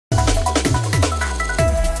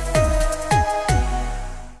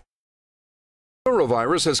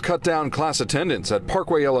Norovirus has cut down class attendance at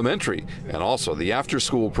Parkway Elementary and also the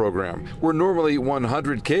after-school program, where normally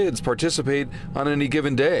 100 kids participate on any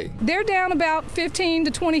given day. They're down about 15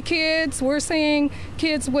 to 20 kids. We're seeing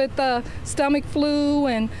kids with stomach flu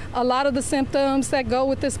and a lot of the symptoms that go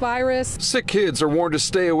with this virus. Sick kids are warned to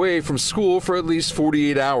stay away from school for at least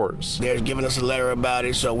 48 hours. They're giving us a letter about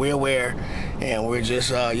it, so we're aware, and we're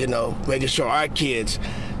just, making sure our kids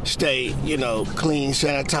stay, clean,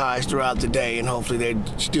 sanitized throughout the day, and hopefully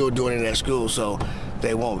they're still doing it at school so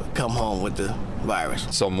they won't come home with the virus.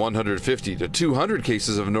 Some 150 to 200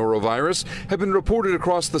 cases of norovirus have been reported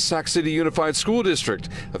across the Sac City Unified School District,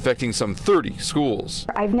 affecting some 30 schools.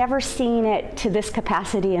 I've never seen it to this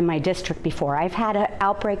capacity in my district before. I've had an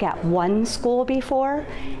outbreak at one school before,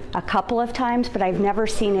 a couple of times, but I've never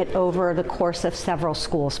seen it over the course of several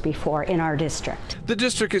schools before in our district. The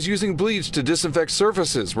district is using bleach to disinfect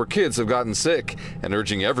surfaces where kids have gotten sick and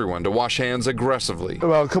urging everyone to wash hands aggressively.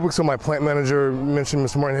 About a couple weeks ago, my plant manager mentioned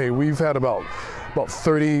this morning, hey, we've had about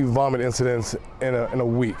 30 vomit incidents in a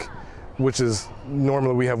week, which is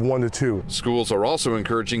normally we have 1 to 2. Schools are also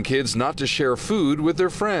encouraging kids not to share food with their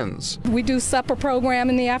friends. We do supper program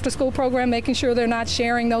in the after-school program, making sure they're not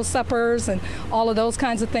sharing those suppers and all of those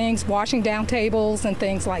kinds of things, washing down tables and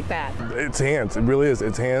things like that. It's hands, it really is.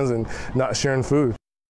 It's hands and not sharing food.